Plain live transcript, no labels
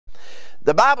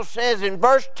The Bible says in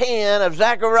verse 10 of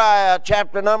Zechariah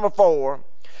chapter number 4,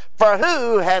 "For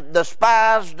who hath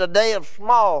despised the day of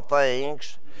small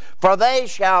things? For they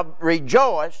shall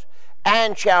rejoice,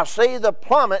 and shall see the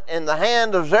plummet in the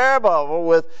hand of Zerubbabel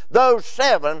with those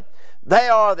 7. They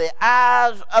are the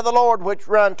eyes of the Lord which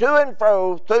run to and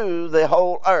fro through the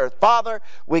whole earth." Father,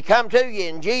 we come to you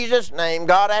in Jesus' name,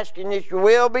 God, asking that your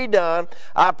will be done.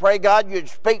 I pray, God, you'd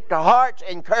speak to hearts,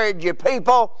 encourage your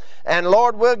people, and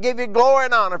Lord, we'll give you glory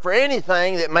and honor for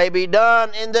anything that may be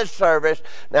done in this service.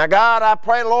 Now, God, I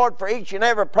pray, Lord, for each and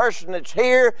every person that's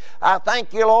here. I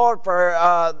thank you, Lord,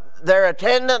 for their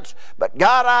attendance. But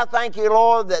God, I thank you,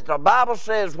 Lord, that the Bible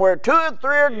says where 2 or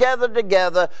 3 are gathered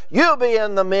together, you'll be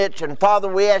in the midst. And Father,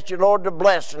 we ask you, Lord, to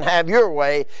bless and have your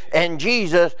way in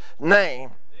Jesus'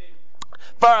 name.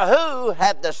 "For who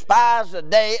hath despised the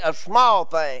day of small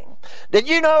things?" Did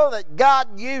you know that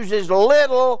God uses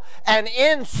little and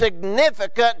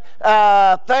insignificant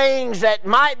things that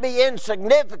might be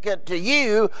insignificant to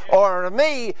you or to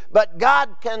me, but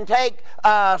God can take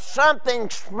something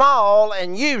small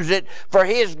and use it for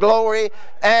His glory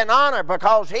and honor,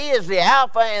 because He is the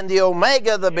Alpha and the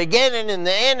Omega, the beginning and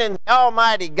the end, and the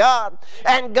Almighty God.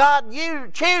 And God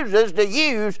chooses to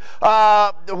use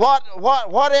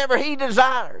whatever He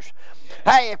desires.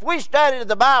 Hey, if we study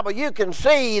the Bible, you can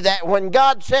see that when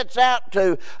God sets out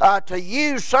to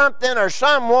use something or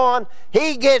someone,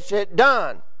 He gets it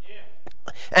done.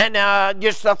 And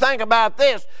just to think about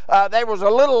this, there was a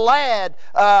little lad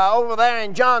over there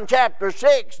in John chapter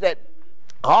 6 that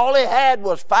all he had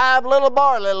was 5 little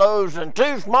barley loaves and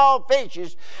 2 small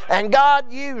fishes, and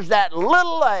God used that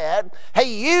little lad.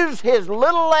 He used his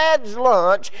little lad's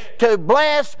lunch to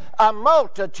bless a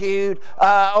multitude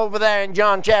over there in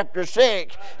John chapter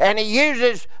 6. And He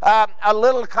uses a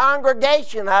little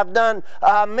congregation. I've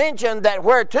mentioned that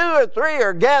where 2 or 3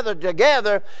 are gathered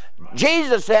together,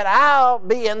 Jesus said, "I'll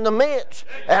be in the midst."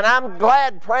 And I'm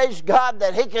glad, praise God,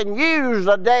 that He can use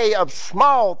a day of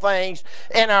small things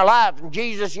in our lives. And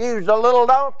Jesus used a little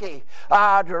donkey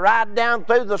to ride down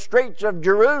through the streets of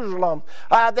Jerusalem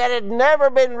that had never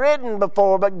been ridden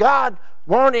before, but God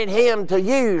wanted him to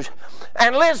use.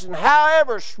 And listen,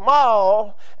 however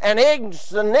small and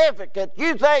insignificant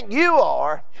you think you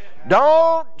are,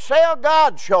 don't sell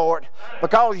God short,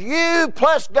 because you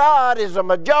plus God is a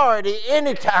majority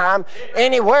anytime,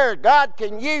 anywhere. God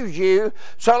can use you.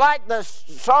 So like the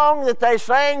song that they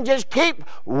sang, just keep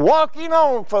walking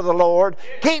on for the Lord.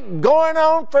 Keep going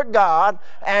on for God,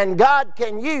 and God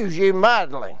can use you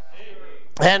mightily.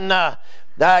 And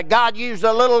God used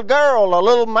a little girl, a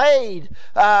little maid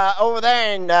over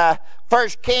there in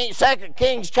 2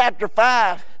 Kings chapter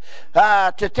 5.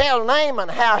 To tell Naaman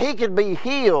how he could be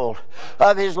healed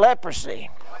of his leprosy.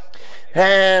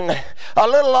 And a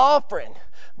little offering,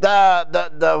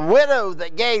 the widow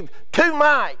that gave 2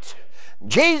 mites,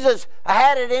 Jesus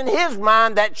had it in His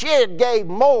mind that she had gave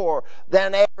more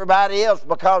than everybody else,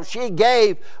 because she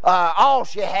gave all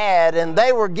she had, and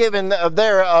they were given of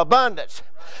their abundance.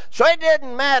 So it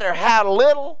didn't matter how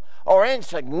little or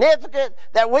insignificant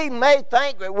that we may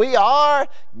think that we are,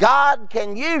 God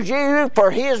can use you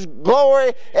for His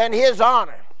glory and His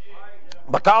honor.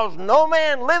 Because no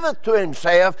man liveth to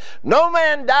himself, no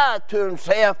man dieth to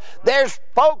himself. There's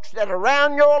folks that are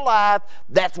around your life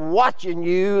that's watching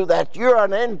you, that you're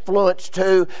an influence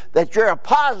to, that you're a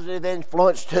positive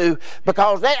influence to.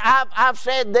 Because I've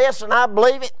said this and I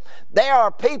believe it, there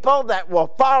are people that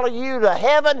will follow you to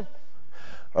heaven,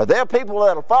 or there are people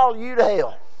that will follow you to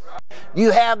hell.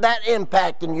 You have that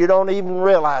impact and you don't even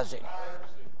realize it.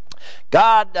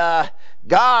 God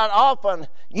often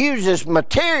uses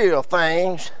material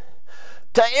things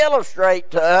to illustrate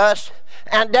to us,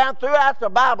 and down throughout the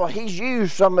Bible He's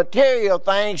used some material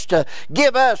things to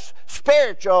give us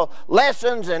spiritual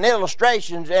lessons and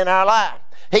illustrations in our life.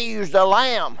 He used a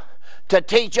lamb to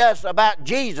teach us about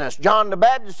Jesus. John the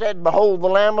Baptist said, "Behold the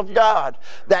Lamb of God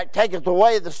that taketh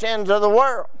away the sins of the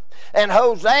world." And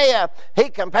Hosea, he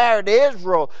compared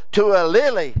Israel to a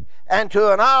lily and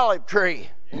to an olive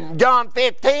tree. John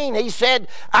 15, he said,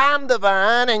 "I'm the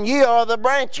vine and you are the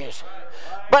branches."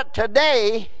 But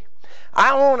today,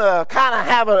 I want to kind of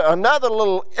have another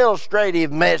little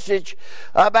illustrative message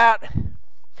about,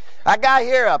 I got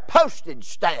here a postage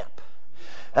stamp.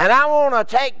 And I want to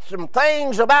take some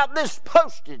things about this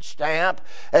postage stamp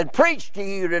and preach to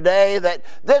you today that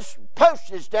this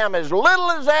postage stamp, as little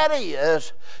as that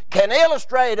is, can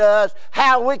illustrate us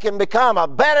how we can become a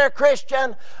better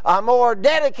Christian, a more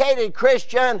dedicated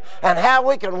Christian, and how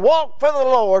we can walk for the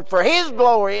Lord for His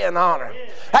glory and honor.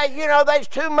 Hey, you know, there's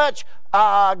too much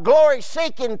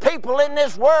glory-seeking people in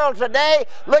this world today,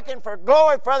 looking for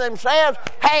glory for themselves.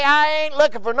 Hey, I ain't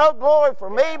looking for no glory for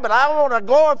me, but I want to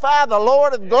glorify the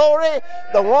Lord of glory,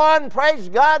 the one, praise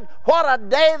God. What a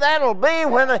day that'll be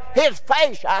when His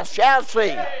face I shall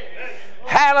see.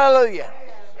 Hallelujah.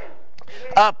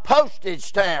 A postage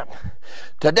stamp.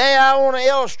 Today I want to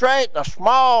illustrate the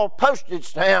small postage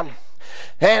stamp,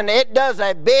 and it does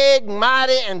a big,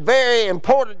 mighty, and very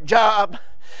important job.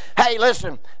 Hey,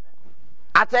 listen,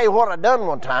 I tell you what I done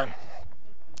one time.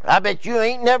 I bet you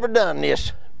ain't never done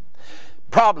this.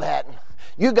 Probably hadn't.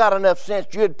 You got enough sense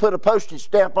you'd put a postage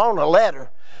stamp on a letter.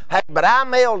 Hey, but I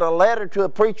mailed a letter to a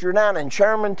preacher down in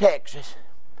Sherman, Texas,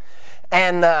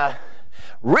 and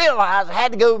realized I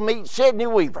had to go meet Sidney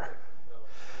Weaver.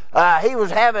 He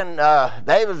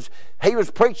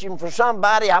was preaching for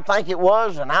somebody, I think it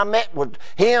was, and I met with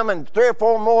him and 3 or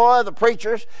 4 more other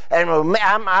preachers, and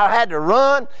I had to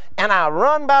run, and I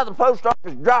run by the post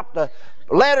office, dropped the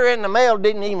letter in the mail,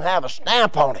 didn't even have a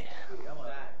stamp on it.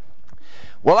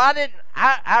 Well,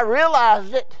 I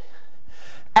realized it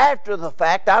after the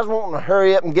fact. I was wanting to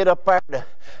hurry up and get up there to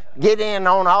get in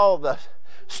on all the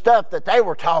stuff that they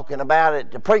were talking about at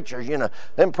the preachers. You know,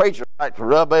 them preachers like to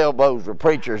rub elbows with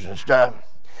preachers and stuff.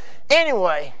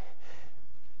 Anyway,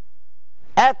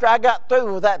 after I got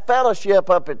through with that fellowship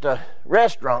up at the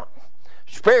restaurant,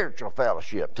 spiritual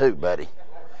fellowship too, buddy,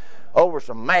 over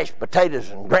some mashed potatoes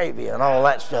and gravy and all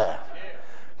that stuff.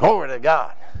 Glory to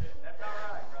God.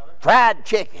 Fried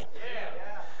chicken.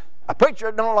 A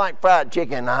preacher don't like fried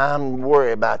chicken. I'm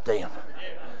worried about them.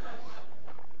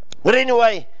 But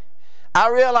anyway, I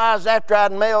realized after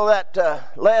I'd mailed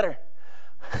that letter,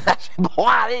 I said, boy,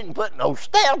 I didn't put no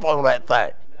stamp on that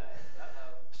thing.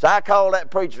 So I called that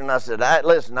preacher and I said,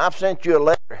 listen, I've sent you a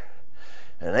letter,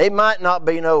 and there might not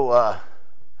be no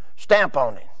stamp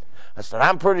on it. I said,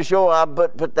 I'm pretty sure I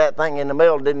put that thing in the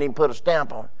mail, didn't even put a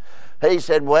stamp on it. He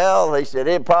said, well,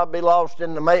 it'd probably be lost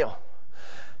in the mail.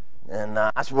 And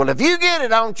I said, well, if you get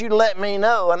it, I want you to let me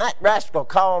know. And that rascal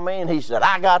called me and he said,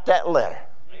 I got that letter.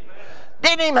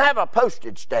 Didn't even have a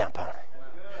postage stamp on it.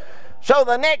 So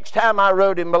the next time I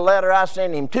wrote him a letter, I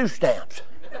sent him 2 stamps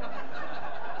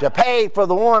to pay for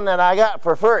the one that I got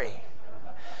for free.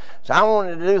 So I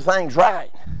wanted to do things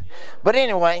right. But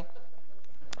anyway,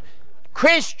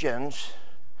 Christians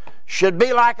should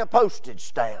be like a postage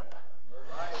stamp.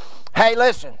 Hey,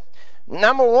 listen,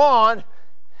 number 1,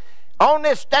 on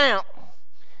this stamp,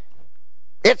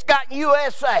 it's got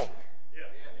USA.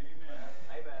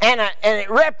 And it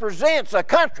represents a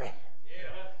country.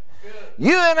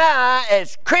 You and I,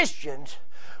 as Christians,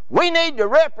 we need to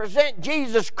represent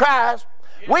Jesus Christ.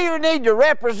 We need to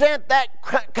represent that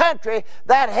country,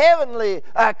 that heavenly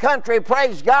country,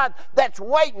 praise God, that's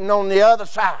waiting on the other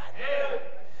side.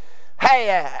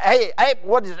 Hey,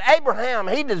 what is it? Abraham,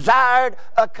 he desired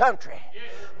a country.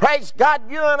 Praise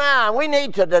God, you and I, we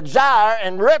need to desire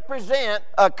and represent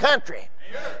a country.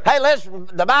 Hey, listen,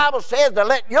 the Bible says to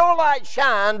let your light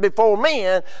shine before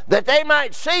men, that they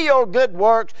might see your good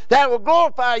works, that will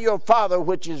glorify your Father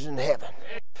which is in heaven.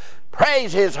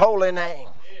 Praise His holy name.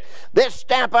 This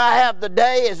stamp I have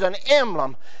today is an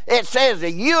emblem. It says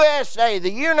the USA,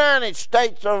 the United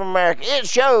States of America. It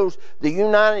shows the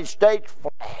United States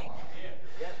flag.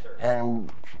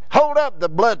 And hold up the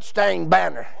bloodstained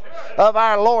banner of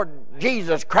our Lord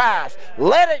Jesus Christ.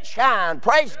 Let it shine.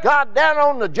 Praise God down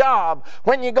on the job.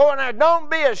 When you go in there, don't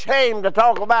be ashamed to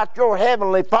talk about your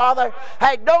Heavenly Father.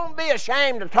 Hey, don't be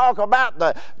ashamed to talk about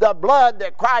the blood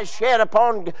that Christ shed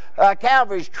upon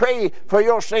Calvary's tree for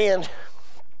your sins.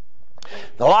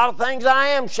 A lot of things I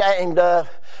am ashamed of.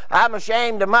 I'm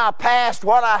ashamed of my past,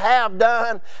 what I have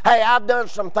done. Hey, I've done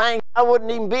some things I wouldn't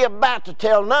even be about to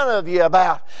tell none of you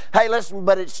about. Hey, listen,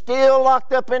 but it's still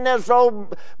locked up in this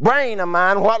old brain of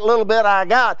mine, what little bit I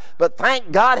got. But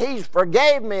thank God He's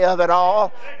forgave me of it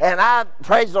all. And I,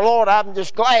 praise the Lord, I'm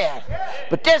just glad.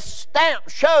 But this stamp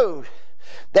shows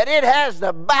that it has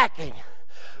the backing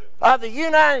of the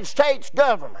United States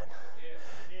government.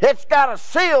 It's got a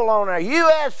seal on there,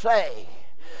 USA.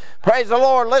 Praise the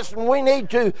Lord. Listen, we need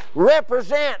to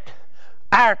represent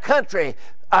our country,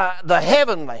 the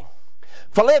heavenly.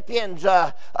 Philippians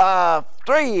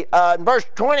 3, verse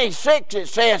 26, it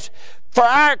says, for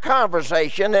our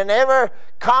conversation, and every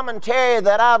commentary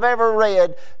that I've ever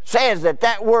read says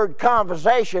that word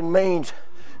conversation means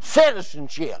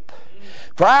citizenship.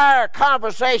 For our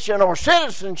conversation or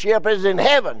citizenship is in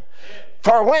heaven,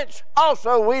 for whence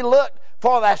also we look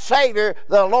for the Savior,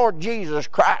 the Lord Jesus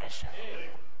Christ.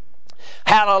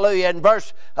 Hallelujah. In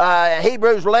verse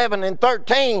Hebrews 11 and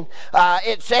 13,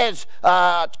 it says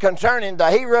concerning the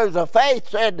heroes of faith,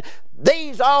 said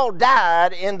These all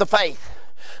died in the faith,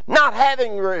 not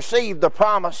having received the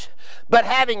promise, but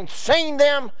having seen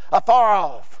them afar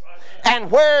off,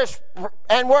 and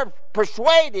were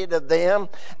persuaded of them,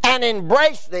 and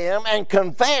embraced them, and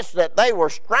confessed that they were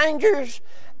strangers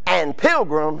and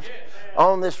pilgrims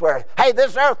on this earth. Hey,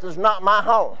 this earth is not my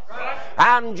home.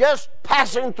 I'm just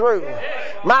passing through.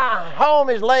 My home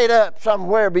is laid up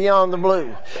somewhere beyond the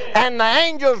blue. And the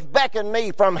angels beckon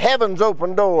me from heaven's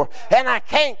open door, and I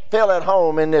can't feel at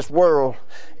home in this world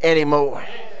anymore.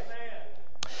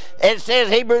 It says,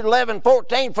 Hebrews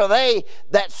 11:14, for they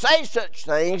that say such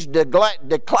things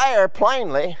declare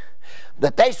plainly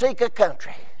that they seek a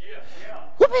country.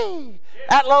 Whoopee!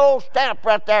 That little stamp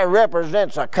right there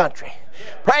represents a country.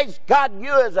 Praise God,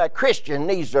 you as a Christian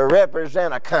needs to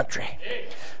represent a country.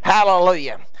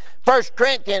 Hallelujah. 1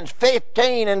 Corinthians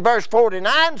 15 and verse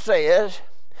 49 says,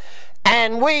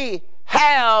 and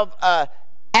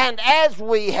as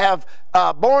we have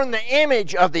borne the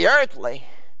image of the earthly,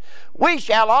 we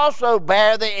shall also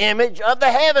bear the image of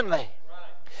the heavenly.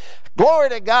 Glory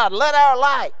to God. Let our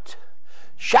light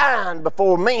shine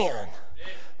before men,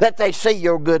 that they see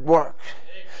your good works.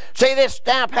 See, this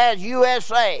stamp has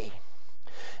USA,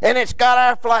 and it's got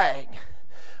our flag.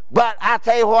 But I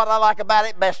tell you what I like about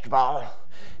it best of all.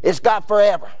 It's got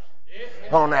forever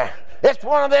on there. It's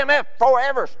one of them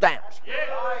forever stamps.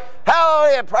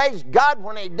 Hallelujah, praise God.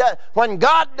 When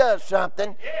God does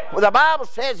something, well, the Bible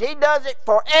says He does it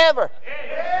forever.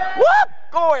 Whoop!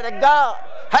 Glory to God.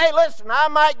 Hey, listen, I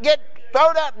might get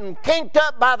thrown up and kinked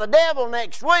up by the devil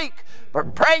next week,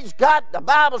 but praise God, the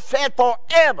Bible said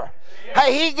forever.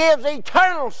 Hey, He gives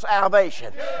eternal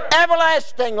salvation,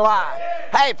 everlasting life.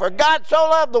 Hey, for God so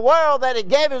loved the world that He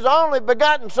gave His only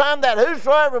begotten Son, that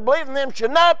whosoever believeth in Him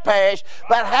should not perish,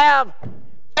 but have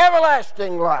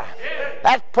everlasting life.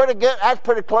 That's pretty good. That's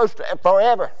pretty close to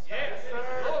forever.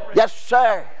 Yes,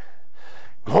 sir.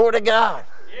 Glory to God.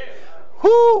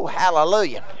 Whoo,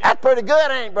 hallelujah. That's pretty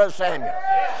good, ain't it, Brother Samuel?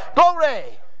 Glory.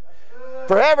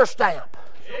 Forever stamp.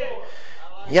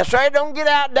 Yes, sir. It don't get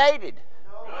outdated.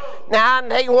 Now, I can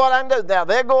tell you what I can do. Now,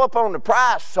 they'll go up on the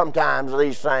price sometimes of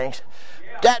these things.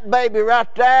 That baby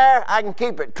right there, I can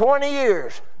keep it 20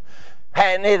 years,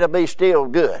 and it'll be still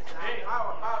good.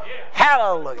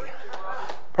 Hallelujah.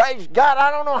 Praise God.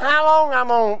 I don't know how long I'm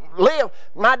going to live.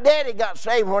 My daddy got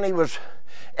saved when he was,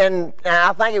 and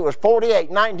I think it was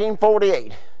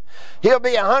 1948. He'll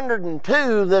be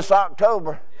 102 this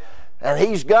October, and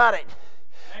he's got it.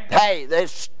 Hey,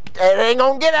 it ain't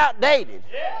going to get outdated.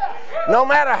 No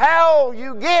matter how old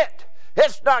you get,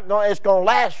 it's going to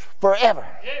last forever.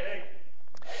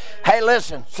 Hey,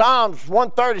 listen, Psalms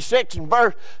 136 and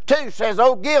verse 2 says,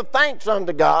 oh, give thanks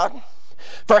unto God,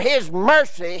 for His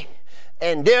mercy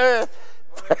endureth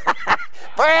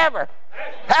forever.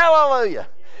 Hallelujah.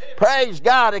 Praise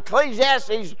God.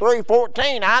 Ecclesiastes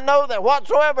 3:14, I know that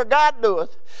whatsoever God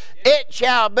doeth, it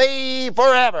shall be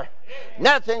forever.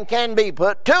 Nothing can be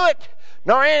put to it,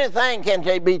 nor anything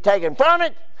can be taken from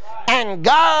it, and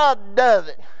God does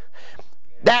it,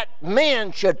 that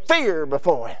men should fear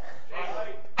before Him.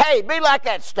 Hey, be like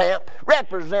that stamp.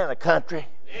 Represent a country.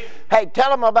 Hey, tell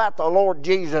them about the Lord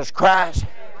Jesus Christ.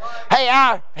 Hey,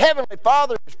 our Heavenly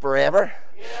Father is forever.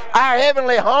 Our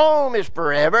heavenly home is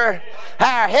forever.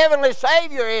 Our heavenly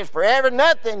Savior is forever.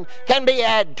 Nothing can be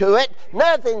added to it.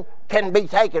 Nothing can be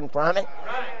taken from it.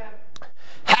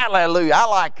 Hallelujah. I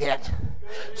like that.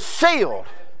 Sealed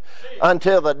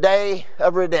until the day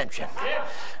of redemption.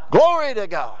 Glory to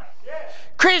God.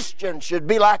 Christians should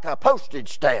be like a postage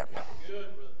stamp.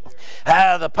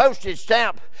 The postage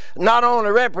stamp not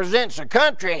only represents a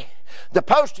country, the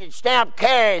postage stamp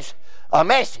carries a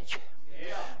message.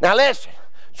 Now listen,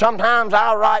 sometimes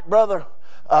I'll write, brother,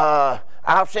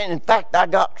 I'll send, in fact, I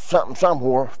got something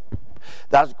somewhere.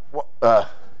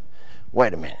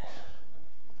 Wait a minute.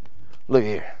 Look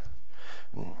here.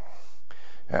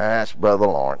 That's Brother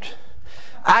Lawrence.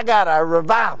 I got a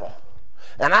revival,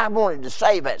 and I wanted to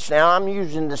save it. Now, I'm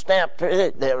using the stamp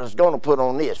that I was going to put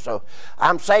on this, so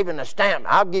I'm saving the stamp.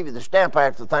 I'll give you the stamp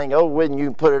after the thing over with, and you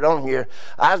can put it on here.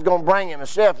 I was going to bring it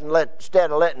myself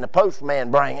instead of letting the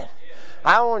postman bring it.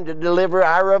 I wanted to deliver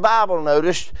our revival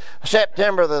notice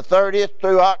September the 30th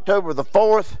through October the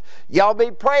 4th. Y'all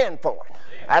be praying for it.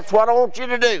 That's what I want you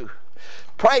to do.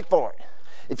 Pray for it.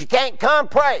 If you can't come,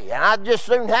 pray. And I'd just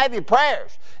soon have your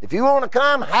prayers. If you want to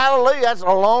come, hallelujah, that's a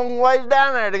long ways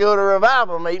down there to go to a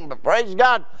revival meeting, but praise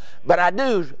God. But I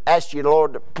do ask you,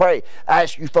 Lord, to pray. I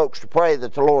ask you folks to pray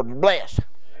that the Lord would bless.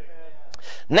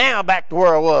 Now back to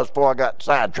where I was before I got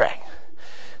sidetracked.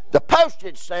 The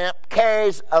postage stamp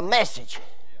carries a message.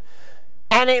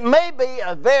 And it may be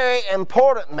a very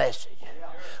important message.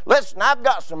 Listen, I've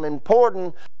got some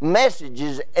important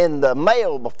messages in the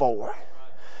mail before.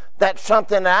 That's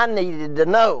something I needed to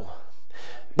know.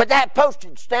 But that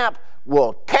postage stamp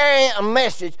will carry a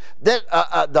message. That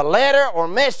the letter or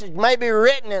message may be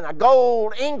written in a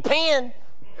gold ink pen.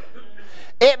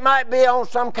 It might be on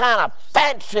some kind of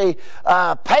fancy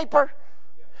paper.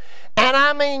 And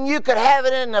I mean, you could have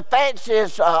it in the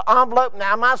fanciest envelope.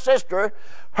 Now, my sister,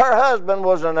 her husband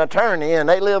was an attorney, and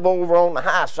they live over on the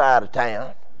high side of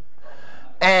town.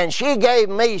 And she gave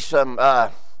me some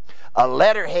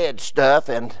letterhead stuff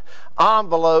and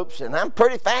envelopes, and I'm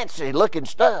pretty fancy looking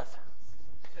stuff.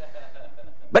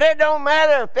 But it don't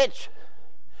matter if it's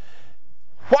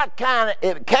what kind of,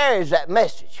 it carries that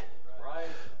message.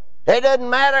 It doesn't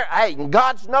matter. Hey,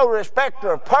 God's no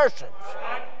respecter of persons.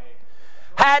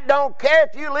 I don't care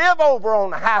if you live over on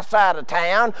the high side of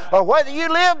town, or whether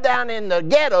you live down in the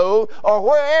ghetto, or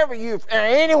wherever you,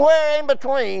 anywhere in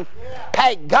between.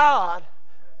 Hey, God,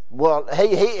 well,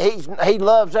 He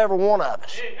loves every one of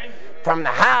us. From the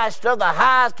highest to the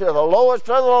highest to the lowest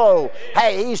to the low.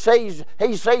 Hey, He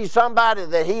sees somebody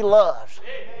that He loves.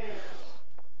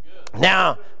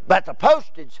 Now, but the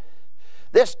postage,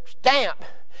 this stamp,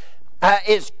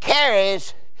 it's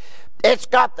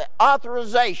got the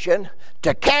authorization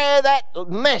to carry that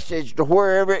message to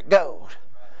wherever it goes.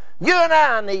 You and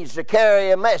I need to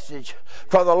carry a message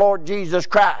for the Lord Jesus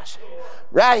Christ.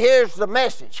 Right here's the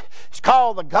message. It's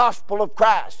called the gospel of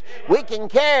Christ. We can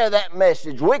carry that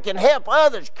message. We can help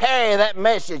others carry that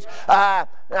message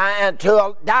and to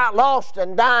a lost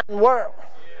and dying world.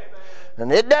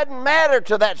 And it doesn't matter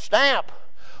to that stamp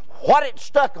what it's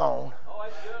stuck on.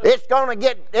 It's gonna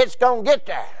get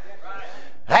there.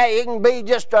 Hey, it can be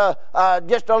just a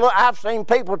little. I've seen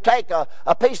people take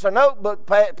a piece of notebook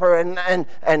paper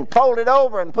and fold it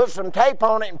over and put some tape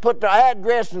on it and put the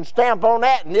address and stamp on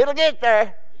that, and it'll get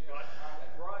there.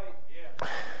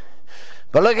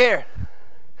 But look here.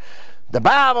 The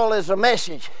Bible is a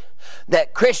message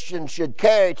that Christians should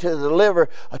carry to deliver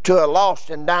to a lost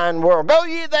and dying world. Go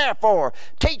ye therefore,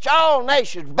 teach all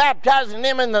nations, baptizing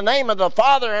them in the name of the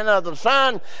Father and of the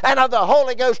Son and of the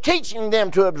Holy Ghost, teaching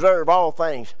them to observe all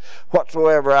things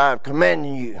whatsoever I have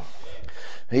commanded you.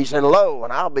 He said, lo,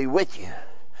 and I'll be with you,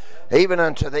 even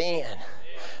unto the end.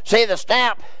 See, the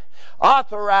stamp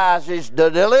authorizes the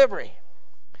delivery.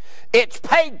 It's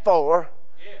paid for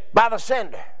by the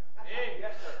sender.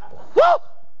 Woo!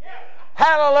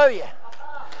 Hallelujah.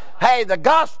 Hey, the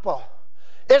gospel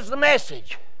is the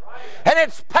message. And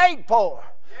it's paid for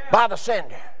by the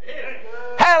sender.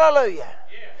 Hallelujah.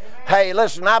 Hey,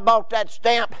 listen, I bought that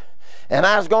stamp and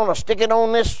I was going to stick it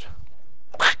on this.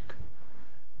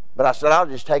 But I said, I'll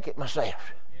just take it myself.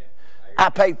 I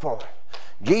paid for it.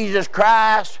 Jesus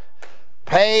Christ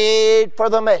paid for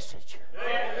the message.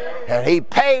 And He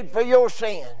paid for your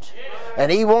sins.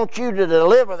 And He wants you to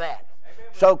deliver that.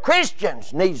 So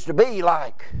Christians needs to be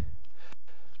like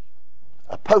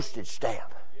a postage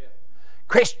stamp.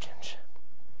 Christians.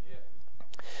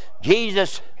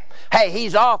 Jesus, hey,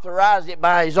 He's authorized it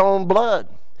by His own blood.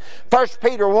 1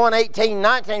 Peter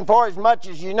 1:18-19, for as much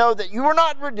as you know that you were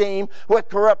not redeemed with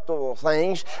corruptible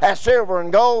things, as silver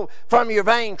and gold, from your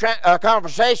vain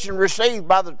conversation received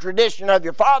by the tradition of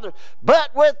your fathers,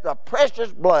 but with the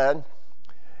precious blood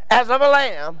as of a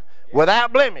lamb,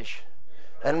 without blemish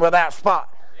and without spot.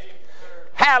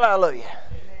 Hallelujah.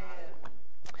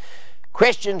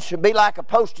 Christians should be like a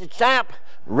postage stamp,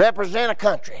 represent a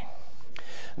country.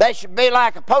 They should be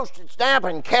like a postage stamp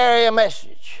and carry a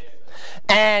message.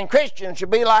 And Christians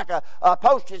should be like a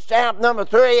postage stamp, number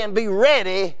 3, and be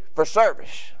ready for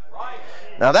service.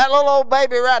 Now that little old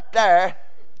baby right there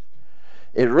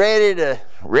is ready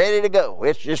to go.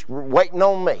 It's just waiting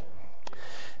on me.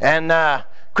 And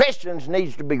Christians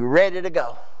needs to be ready to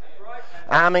go.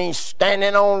 I mean,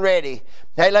 standing on ready.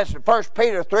 Hey, listen, 1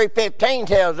 Peter 3:15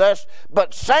 tells us,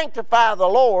 but sanctify the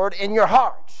Lord in your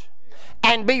hearts,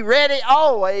 and be ready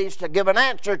always to give an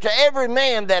answer to every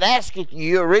man that asketh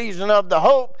you a reason of the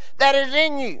hope that is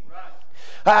in you.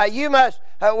 You must,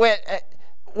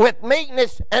 with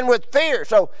meekness and with fear.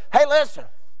 So, hey, listen,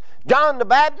 John the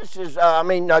Baptist is,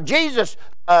 Jesus,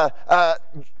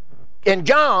 in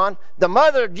John, the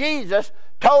mother of Jesus,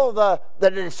 told the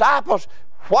disciples,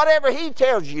 whatever He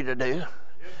tells you to do,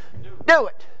 do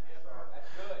it.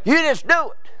 You just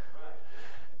do it.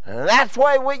 And that's the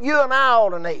way you and I ought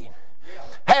to need.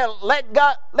 Hell, let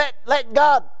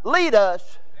God lead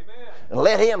us. And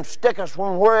let Him stick us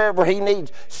wherever He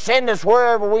needs. Send us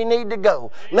wherever we need to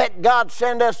go. Let God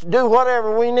send us to do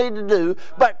whatever we need to do.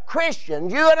 But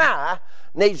Christians, you and I,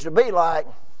 needs to be like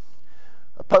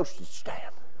a postage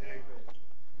stamp.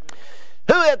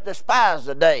 Who hath despised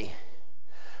the day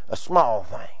a small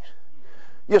thing.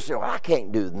 You'll say, well, I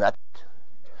can't do nothing.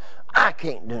 I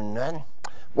can't do nothing.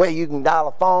 Well, you can dial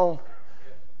a phone,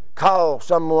 call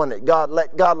someone that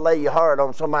let God lay your heart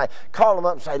on somebody. Call them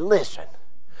up and say, listen,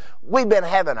 we've been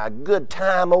having a good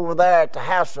time over there at the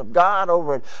house of God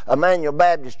over at Immanuel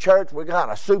Baptist Church. We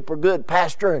got a super good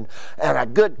pastor and a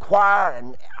good choir,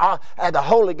 and the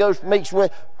Holy Ghost meets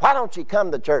with. Why don't you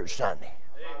come to church Sunday?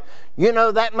 You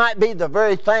know, that might be the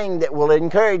very thing that will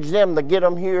encourage them to get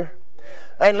them here.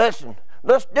 And listen,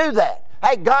 let's do that.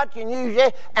 Hey, God can use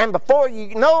you, and before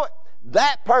you know it,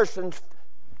 that person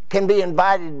can be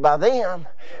invited by them,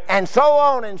 and so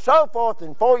on and so forth,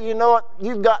 and before you know it,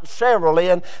 you've got several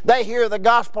in. They hear the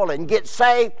gospel and get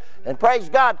saved, and praise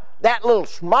God, that little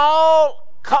small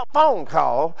phone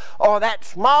call or that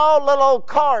small little old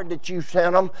card that you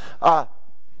sent them,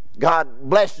 God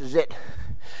blesses it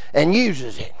and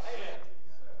uses it.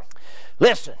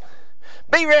 Listen,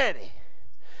 be ready.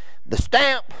 The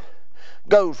stamp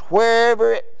goes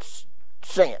wherever it's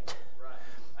sent.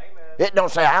 It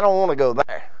don't say, I don't want to go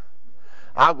there.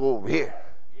 I'll go over here.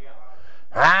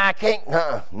 I can't.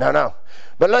 No.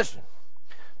 But listen,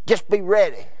 just be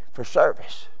ready for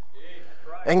service.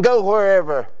 And go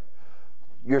wherever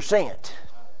you're sent.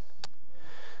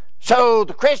 So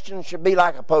the Christian should be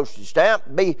like a postage stamp,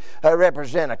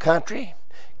 represent a country,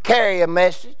 carry a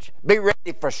message, be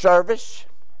ready for service.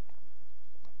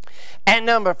 And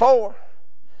number 4,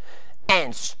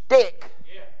 and stick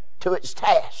to its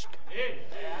task.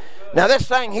 Now this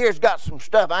thing here's got some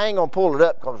stuff. I ain't gonna pull it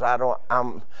up because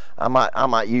I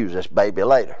might use this baby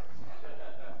later.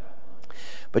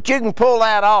 But you can pull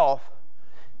that off.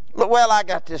 Look, well, I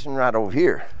got this one right over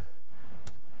here.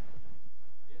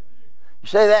 You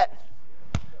see that?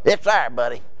 It's there,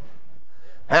 buddy.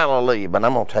 Hallelujah. But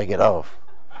I'm gonna take it off.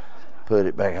 Put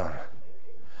it back on.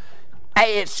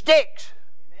 Hey, it sticks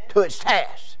to its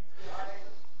task.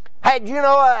 Hey, do you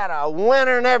know that a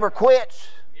winner never quits?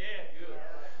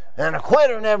 And a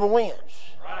quitter never wins.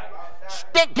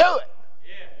 Stick to it.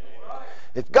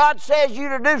 If God says you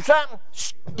to do something,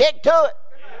 stick to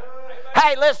it.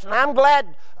 Hey, listen, I'm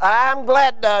glad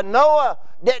Noah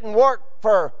didn't work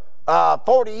for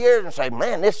 40 years and say,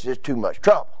 man, this is too much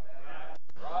trouble.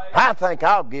 I think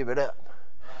I'll give it up.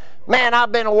 Man,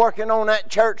 I've been working on that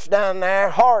church down there,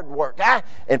 hard work.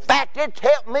 In fact, it's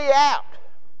helped me out.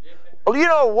 Well, you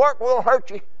know, work won't hurt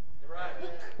you.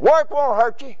 Work won't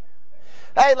hurt you.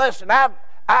 Hey, listen,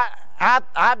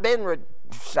 I've been,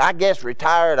 I guess,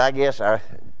 retired.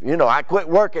 I quit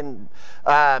working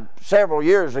several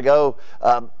years ago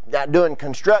doing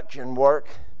construction work.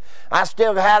 I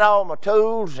still had all my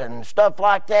tools and stuff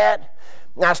like that.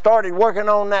 And I started working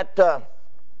on that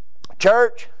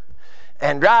church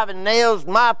and driving nails.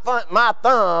 My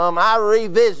thumb, I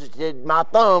revisited my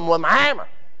thumb with my hammer.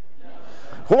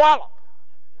 Wallop.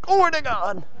 Glory to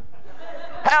God.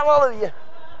 Hallelujah.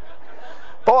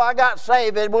 Boy, I got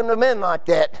saved, it wouldn't have been like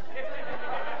that.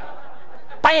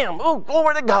 Bam! Oh,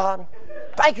 glory to God.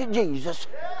 Thank you, Jesus.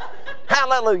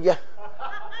 Hallelujah.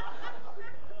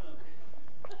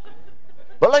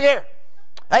 But look here.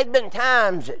 There's been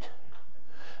times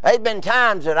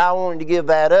that I wanted to give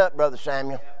that up, Brother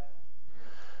Samuel.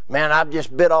 Man, I've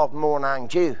just bit off more than I can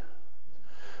chew.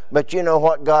 But you know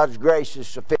what? God's grace is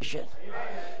sufficient.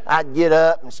 I'd get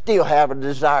up and still have a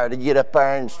desire to get up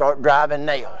there and start driving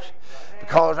nails.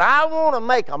 Because I want to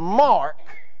make a mark.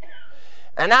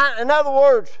 And in other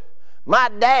words, my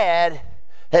dad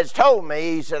has told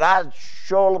me, he said, I'd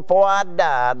surely before I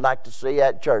die, I'd like to see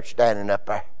that church standing up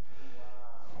there.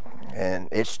 And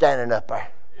it's standing up there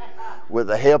with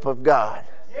the help of God.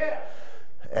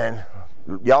 And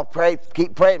y'all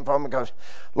keep praying for me, because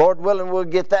Lord willing, we'll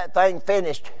get that thing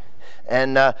finished.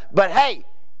 And but hey,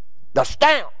 the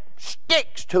stamp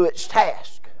sticks to its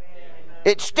task.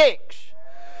 It sticks.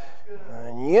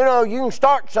 And you know, you can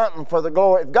start something for the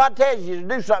glory. If God tells you to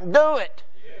do something, do it.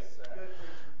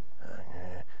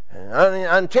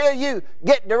 Until you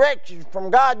get directions from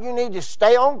God, you need to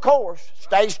stay on course.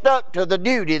 Stay stuck to the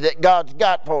duty that God's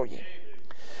got for you.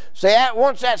 See,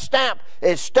 once that stamp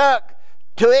is stuck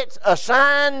to its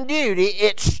assigned duty,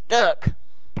 it's stuck.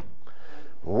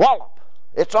 Wallop.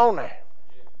 It's on there.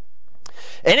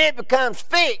 And it becomes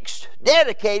fixed,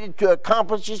 dedicated to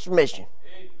accomplish its mission.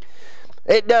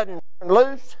 It doesn't turn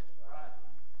loose.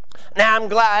 Now,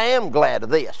 I am glad of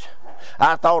this.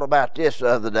 I thought about this the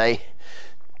other day.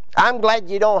 I'm glad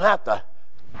you don't have to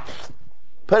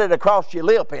put it across your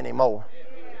lip anymore.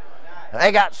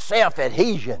 They got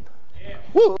self-adhesion.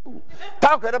 Woo.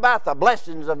 Talking about the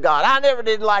blessings of God. I never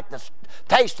did like the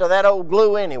taste of that old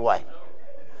glue anyway.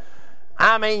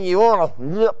 I mean, you want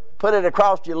to put it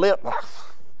across your lip.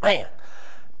 Man,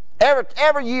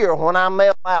 Every year when I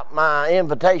mail out my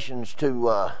invitations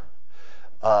to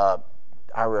our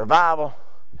revival,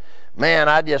 man,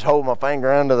 I just hold my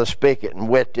finger under the spigot and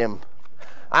wet them.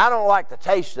 I don't like the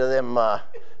taste of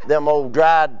them old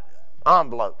dried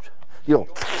envelopes. You know,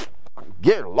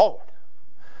 good Lord.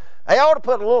 They ought to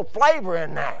put a little flavor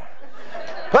in there.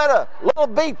 Put a little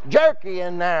beef jerky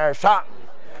in there or something.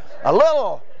 A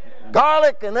little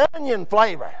garlic and onion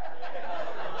flavor.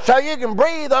 So you can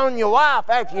breathe on your wife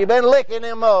after you've been licking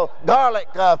them garlic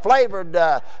flavored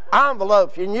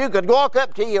envelopes. And you could walk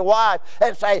up to your wife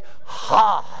and say,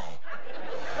 "Hi,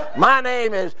 my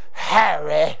name is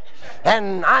Harry,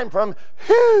 and I'm from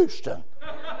Houston."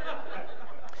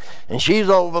 And she's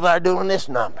over there doing this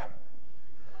number.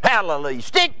 Hallelujah.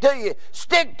 Stick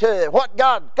to what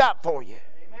God got for you.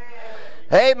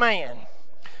 Amen. Amen.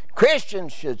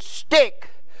 Christians should stick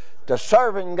to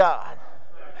serving God.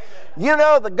 You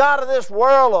know, the God of this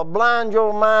world will blind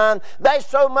your mind. There's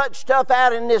so much stuff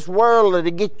out in this world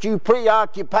that'll get you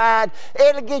preoccupied.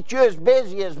 It'll get you as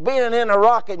busy as being in a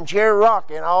rocking chair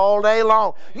rocking all day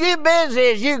long. You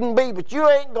busy as you can be, but you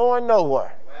ain't going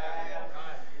nowhere.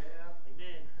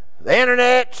 The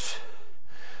internet,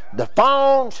 the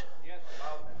phones,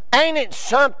 ain't it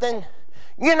something?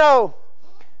 You know,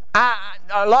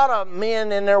 a lot of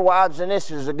men and their wives, and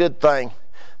this is a good thing,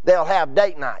 they'll have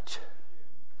date nights.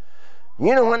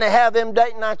 You know, when they have them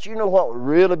date nights, you know what would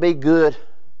really be good?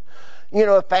 You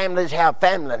know, if families have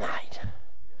family night.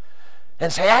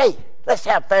 And say, "Hey, let's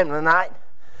have family night.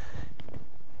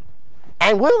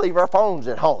 And we'll leave our phones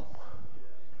at home.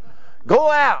 Go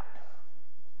out.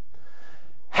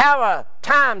 Have a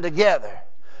time together.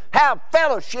 Have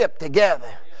fellowship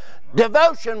together.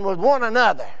 Devotion with one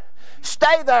another.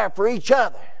 Stay there for each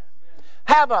other.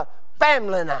 Have a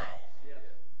family night."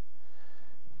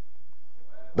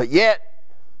 But yet,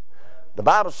 the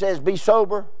Bible says, "Be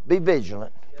sober, be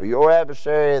vigilant, for your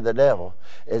adversary, the devil,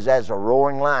 is as a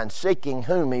roaring lion, seeking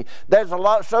whom he..." There's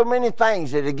so many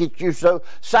things that'll get you so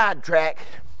sidetracked,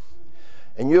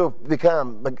 and you'll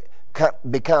become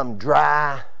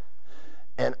dry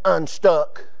and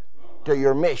unstuck to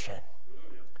your mission.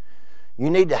 You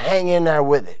need to hang in there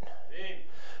with it.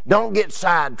 Don't get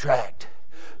sidetracked.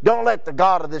 Don't let the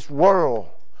God of this world,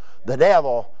 the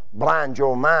devil, blind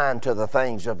your mind to the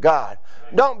things of God.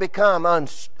 Don't become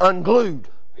unglued,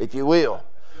 if you will,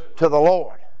 to the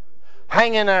Lord.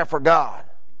 Hang in there for God.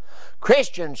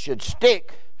 Christians should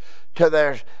stick to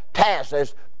their tasks.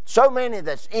 There's so many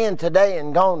that's in today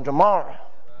and gone tomorrow.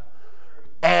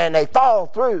 And they fall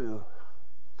through.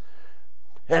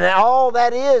 And all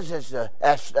that is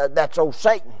that's old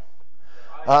Satan.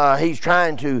 He's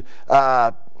trying to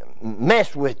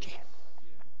mess with you.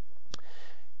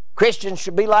 Christians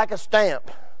should be like a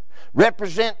stamp.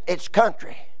 Represent its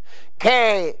country.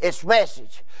 Carry its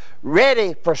message.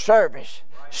 Ready for service.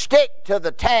 Stick to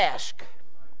the task.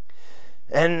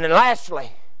 And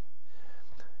lastly,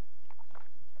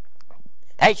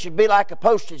 they should be like a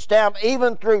postage stamp.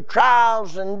 Even through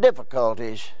trials and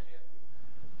difficulties,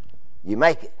 you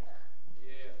make it.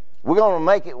 We're going to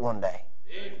make it one day.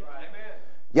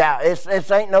 Yeah, this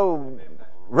ain't no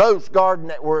rose garden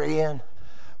that we're in.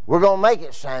 We're going to make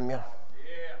it, Samuel.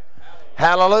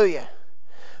 Hallelujah.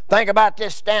 Think about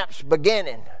this stamp's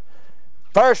beginning.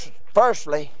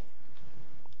 Firstly,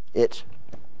 it's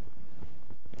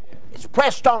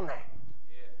pressed on there.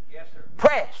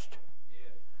 Pressed.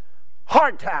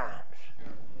 Hard times.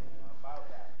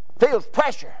 Feels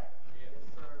pressure.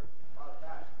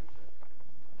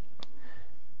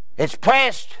 It's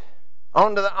pressed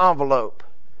onto the envelope.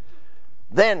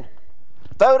 Then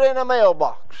thrown in a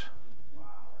mailbox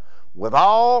with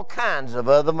all kinds of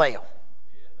other mail.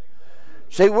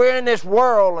 See, we're in this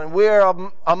world and we're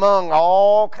among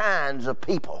all kinds of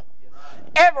people.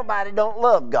 Everybody don't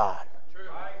love God.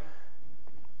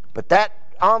 But that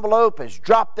envelope is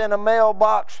dropped in a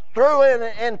mailbox, threw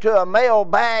into a mail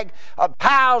bag,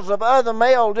 piles of other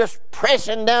mail just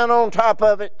pressing down on top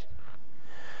of it.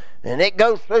 And it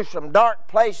goes through some dark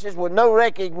places with no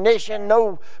recognition,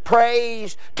 no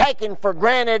praise, taken for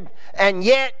granted, and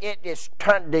yet it is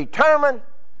determined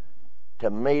to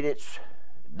meet its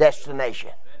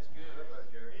destination.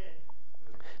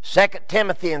 2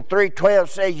 Timothy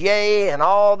 3:12 says, "Yea, and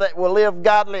all that will live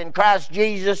godly in Christ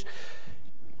Jesus,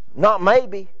 not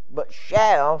maybe, but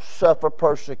shall suffer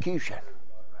persecution."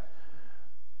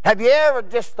 Have you ever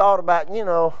just thought about,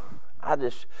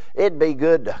 it'd be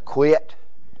good to quit?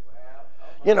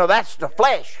 That's the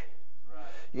flesh.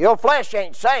 Your flesh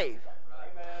ain't saved.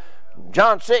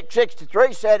 John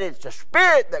 6:63 said it's the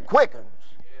spirit that quickens.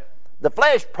 The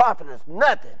flesh profiteth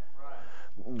nothing.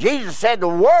 Jesus said, the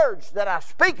words that I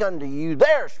speak unto you,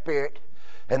 they're spirit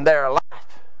and they're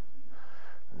life.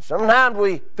 And sometimes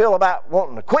we feel about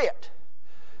wanting to quit,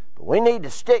 but we need to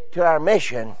stick to our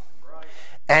mission.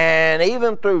 And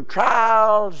even through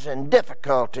trials and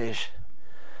difficulties,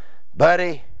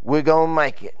 buddy, we're going to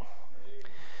make it.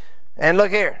 And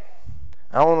look here.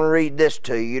 I want to read this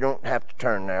to you. You don't have to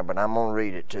turn there, but I'm going to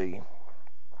read it to you.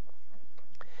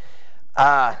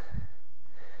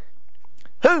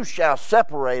 Who shall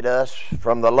separate us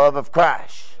from the love of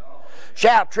Christ?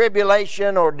 Shall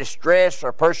tribulation or distress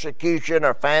or persecution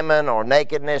or famine or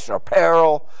nakedness or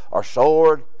peril or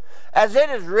sword? As it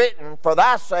is written, for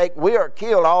thy sake we are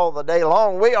killed all the day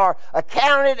long. We are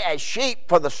accounted as sheep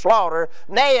for the slaughter.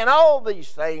 Nay, in all these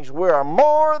things we are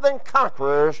more than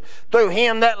conquerors through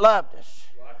him that loved us.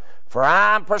 For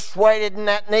I am persuaded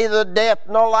that neither death,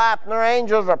 nor life, nor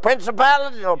angels, nor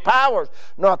principalities, nor powers,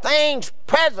 nor things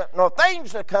present, nor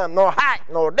things to come, nor height,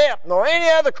 nor depth, nor any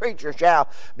other creature shall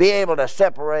be able to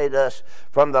separate us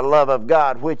from the love of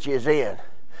God which is in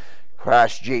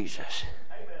Christ Jesus.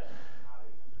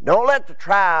 Don't let the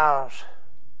trials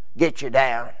get you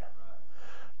down.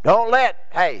 Don't let,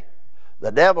 hey, the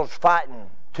devil's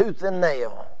fighting tooth and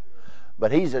nail,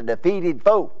 but he's a defeated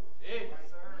foe.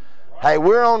 Hey,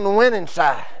 we're on the winning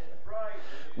side.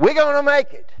 We're going to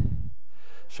make it.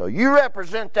 So you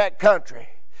represent that country.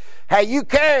 Hey, you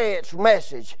carry its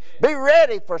message. Be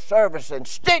ready for service and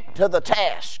stick to the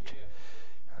task.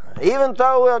 Even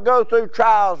though we'll go through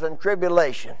trials and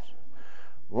tribulations,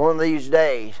 one of these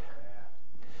days,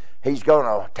 he's going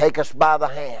to take us by the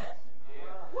hand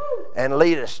and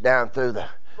lead us down through the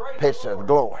pits of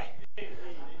glory.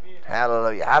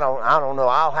 Hallelujah. I don't know.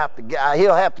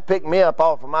 He'll have to pick me up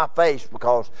off of my face,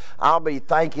 because I'll be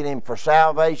thanking him for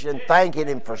salvation, thanking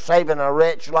him for saving a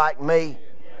wretch like me.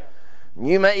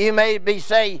 You may be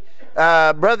saying,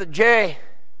 Brother Jerry,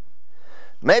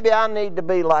 maybe I need to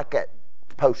be like that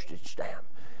postage stamp.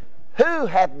 Who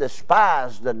hath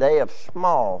despised the day of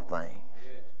small things?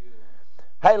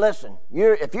 Hey, listen,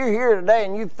 if you're here today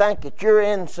and you think that you're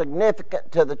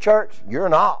insignificant to the church, you're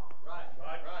not.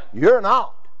 You're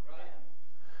not.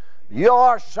 You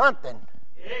are something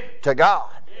to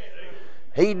God.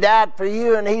 He died for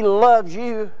you and he loves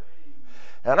you.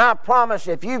 And I promise,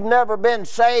 if you've never been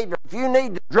saved, if you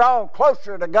need to draw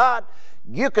closer to God,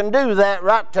 you can do that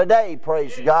right today,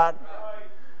 praise God.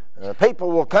 People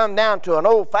will come down to an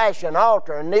old-fashioned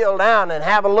altar and kneel down and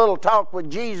have a little talk with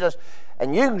Jesus,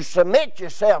 and you can submit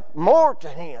yourself more to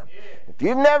him. If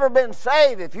you've never been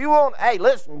saved, if you want, hey,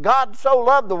 listen, God so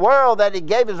loved the world that he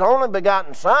gave his only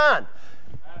begotten Son.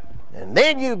 And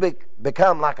then you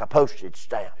become like a postage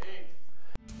stamp.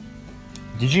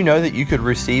 Did you know that you could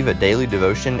receive a daily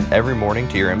devotion every morning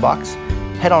to your inbox?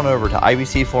 Head on over to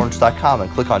ibcflorence.com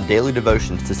and click on Daily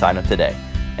Devotions to sign up today.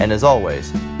 And as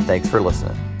always, thanks for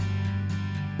listening.